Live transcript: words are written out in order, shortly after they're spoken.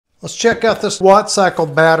Let's check out this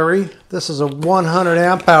WattCycle battery. This is a 100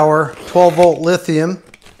 amp hour 12 volt lithium.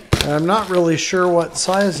 And I'm not really sure what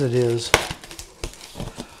size it is.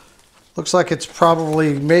 Looks like it's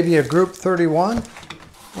probably maybe a group 31.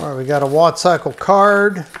 All right, we got a WattCycle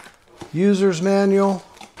card, user's manual.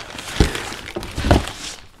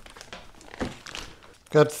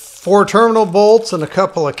 Got 4 terminal bolts and a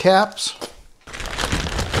couple of caps.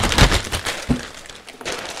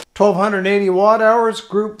 1280 watt hours,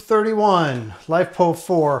 group 31,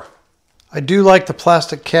 LiFePO4. I do like the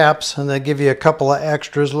plastic caps, and they give you a couple of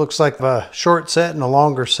extras. Looks like a short set and a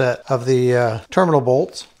longer set of the terminal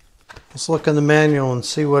bolts. Let's look in the manual and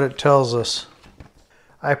see what it tells us.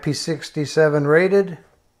 IP67 rated,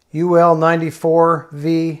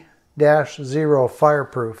 UL94V-0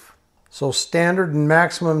 fireproof. So standard and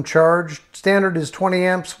maximum charge. Standard is 20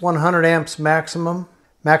 amps, 100 amps maximum.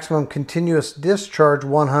 Maximum continuous discharge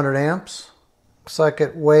 100 amps. Looks like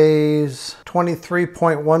it weighs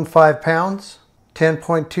 23.15 pounds.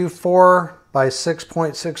 10.24 by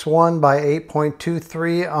 6.61 by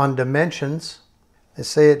 8.23 on dimensions. They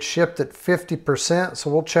say it's shipped at 50%,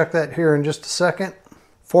 so we'll check that here in just a second.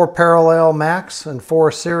 4 parallel max and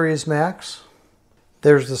 4 series max.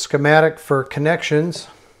 There's the schematic for connections.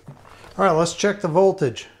 All right, let's check the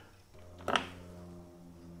voltage.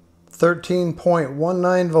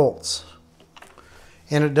 13.19 volts.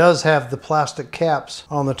 And it does have the plastic caps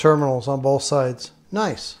on the terminals on both sides.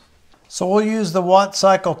 Nice. So we'll use the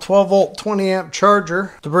WattCycle 12 volt 20 amp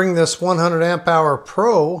charger to bring this 100 amp hour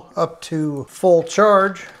Pro up to full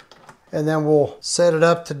charge. And then we'll set it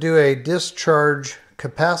up to do a discharge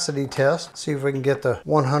capacity test. See if we can get the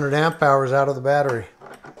 100 amp hours out of the battery.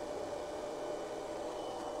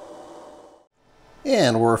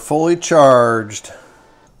 And we're fully charged.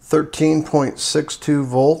 13.62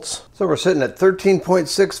 volts. So we're sitting at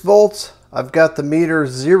 13.6 volts. I've got the meter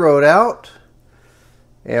zeroed out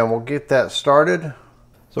and we'll get that started.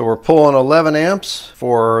 So we're pulling 11 amps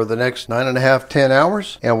for the next 9.5, 10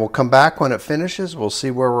 hours, and we'll come back when it finishes. We'll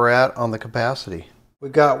see where we're at on the capacity.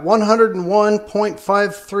 We've got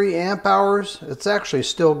 101.53 amp hours. It's actually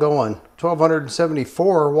still going.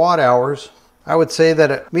 1274 watt hours. I would say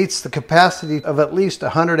that it meets the capacity of at least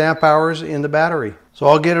 100 amp hours in the battery. So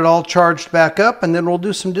I'll get it all charged back up and then we'll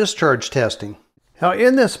do some discharge testing. Now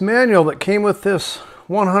in this manual that came with this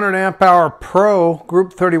 100 amp hour Pro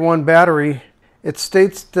Group 31 battery, it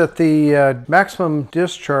states that the maximum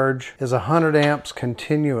discharge is 100 amps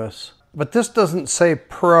continuous. But this doesn't say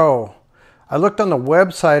Pro. I looked on the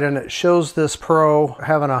website and it shows this Pro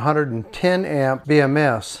having 110 amp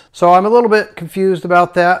BMS. So I'm a little bit confused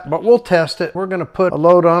about that, but we'll test it. We're going to put a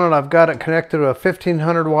load on it. I've got it connected to a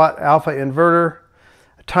 1500 watt alpha inverter,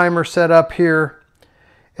 a timer set up here,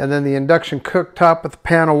 and then the induction cooktop with a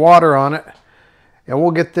pan of water on it. And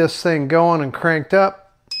we'll get this thing going and cranked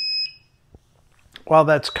up. While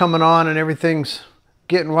that's coming on and everything's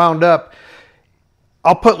getting wound up,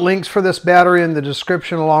 I'll put links for this battery in the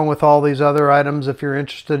description along with all these other items if you're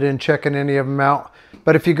interested in checking any of them out.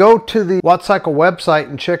 But if you go to the WattCycle website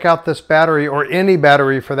and check out this battery, or any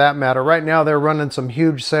battery for that matter, right now they're running some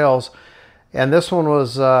huge sales. And this one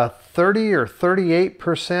was 30 or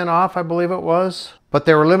 38% off, I believe it was. But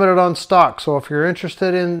they were limited on stock, so if you're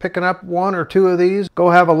interested in picking up 1 or 2 of these, go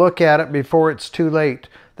have a look at it before it's too late.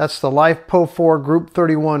 That's the LiFePO4 Group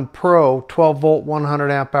 31 Pro 12 volt 100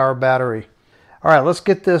 amp hour battery. All right, let's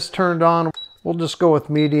get this turned on. We'll just go with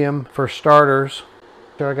medium for starters.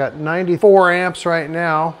 So I got 94 amps right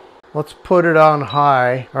now. Let's put it on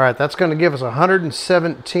high. All right, that's going to give us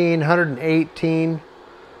 117, 118,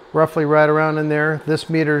 roughly right around in there. This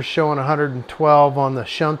meter is showing 112 on the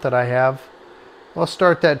shunt that I have. Let's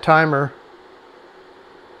start that timer.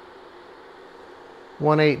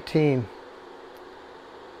 118.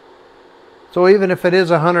 So even if it is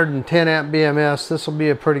 110 amp BMS, this will be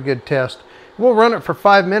a pretty good test. We'll run it for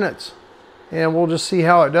 5 minutes and we'll just see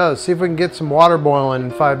how it does. See if we can get some water boiling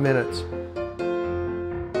in 5 minutes.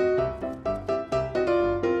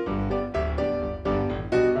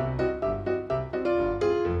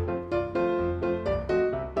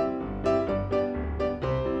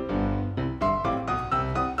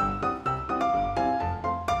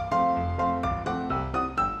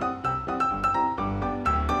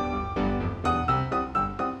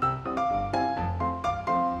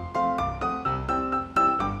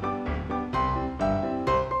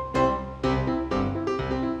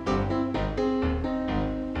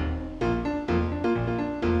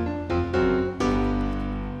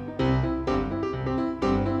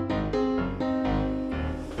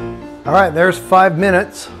 All right, there's 5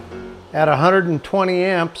 minutes at 120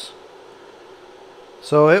 amps.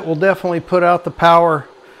 So it will definitely put out the power.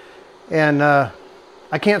 And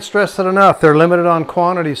I can't stress it enough. They're limited on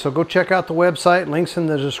quantity, so go check out the website. Links in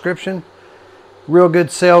the description. Real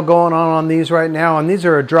good sale going on these right now, and these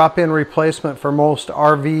are a drop-in replacement for most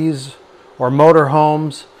RVs or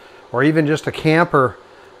motorhomes or even just a camper.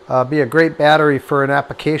 Be a great battery for an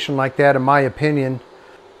application like that, in my opinion.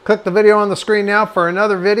 Click the video on the screen now for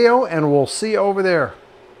another video, and we'll see you over there.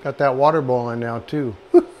 Got that water boiling now too.